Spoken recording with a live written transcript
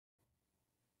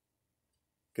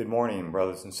Good morning,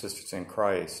 brothers and sisters in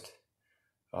Christ.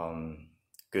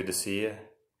 Good to see you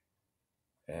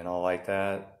and all like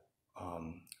that.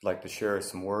 I'd like to share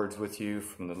some words with you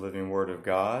from the living Word of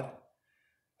God.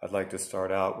 I'd like to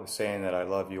start out with saying that I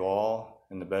love you all,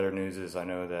 and the better news is I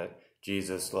know that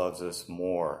Jesus loves us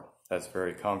more. That's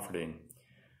very comforting.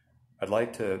 I'd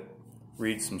like to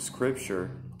read some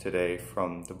scripture today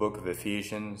from the book of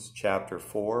Ephesians, chapter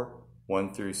 4,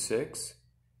 1 through 6.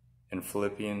 In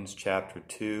Philippians chapter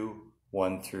 2,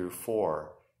 1 through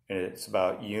 4, and it's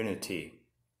about unity.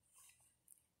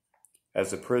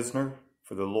 As a prisoner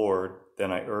for the Lord,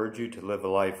 then I urge you to live a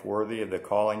life worthy of the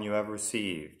calling you have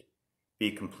received.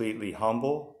 Be completely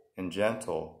humble and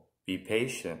gentle. Be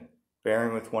patient,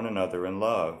 bearing with one another in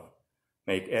love.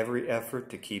 Make every effort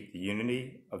to keep the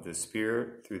unity of the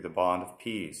Spirit through the bond of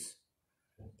peace.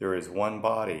 There is one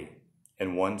body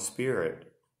and one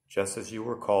Spirit, just as you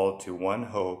were called to one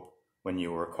hope when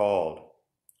you were called,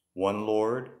 one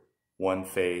Lord, one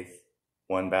faith,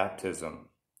 one baptism,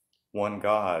 one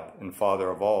God and Father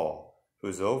of all, who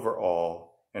is over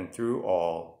all and through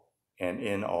all and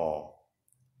in all.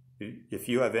 If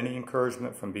you have any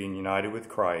encouragement from being united with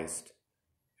Christ,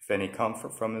 if any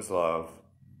comfort from his love,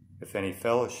 if any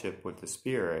fellowship with the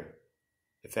Spirit,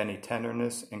 if any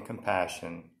tenderness and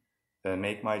compassion, then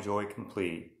make my joy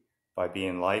complete by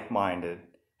being like-minded,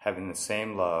 having the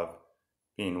same love,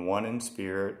 being one in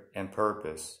spirit and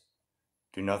purpose.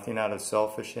 Do nothing out of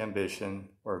selfish ambition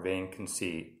or vain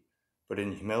conceit, but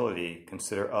in humility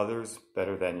consider others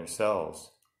better than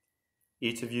yourselves.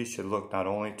 Each of you should look not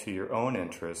only to your own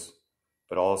interests,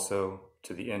 but also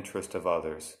to the interest of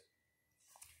others.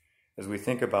 As we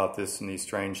think about this in these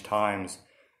strange times,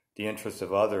 the interest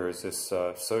of others, this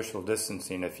social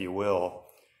distancing, if you will,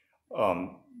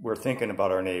 we're thinking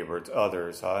about our neighbors,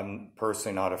 others. I'm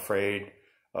personally not afraid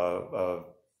of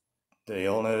the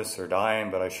illness or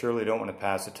dying, but I surely don't want to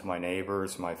pass it to my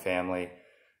neighbors, my family.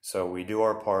 So we do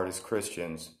our part as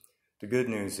Christians. The good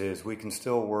news is we can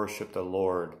still worship the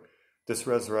Lord. This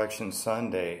Resurrection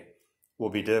Sunday will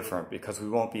be different because we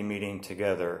won't be meeting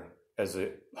together as a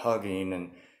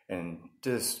hugging and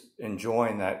just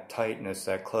enjoying that tightness,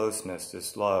 that closeness,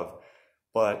 this love.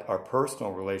 But our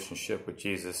personal relationship with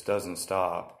Jesus doesn't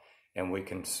stop, and we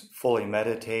can fully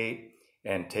meditate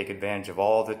and take advantage of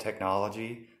all the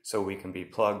technology so we can be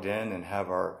plugged in and have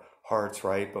our hearts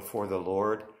right before the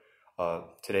Lord.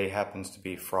 Today happens to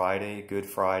be Friday, Good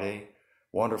Friday.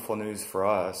 Wonderful news for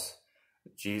us.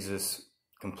 Jesus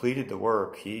completed the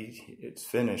work. It's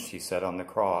finished, he said on the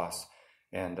cross.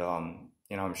 And,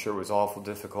 I'm sure it was awful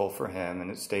difficult for him, and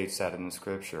it states that in the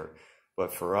scripture.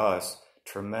 But for us,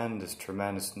 tremendous,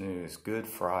 tremendous news. Good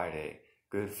Friday,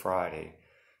 Good Friday.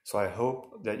 So I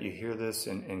hope that you hear this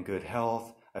in good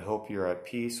health. I hope you're at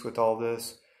peace with all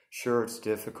this. Sure, it's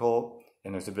difficult,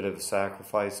 and there's a bit of a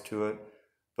sacrifice to it,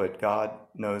 but God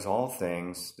knows all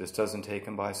things. This doesn't take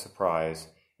him by surprise,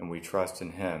 and we trust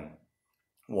in him.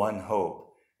 One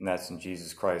hope, and that's in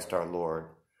Jesus Christ our Lord.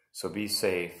 So be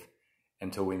safe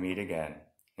until we meet again.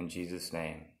 In Jesus'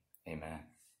 name, amen.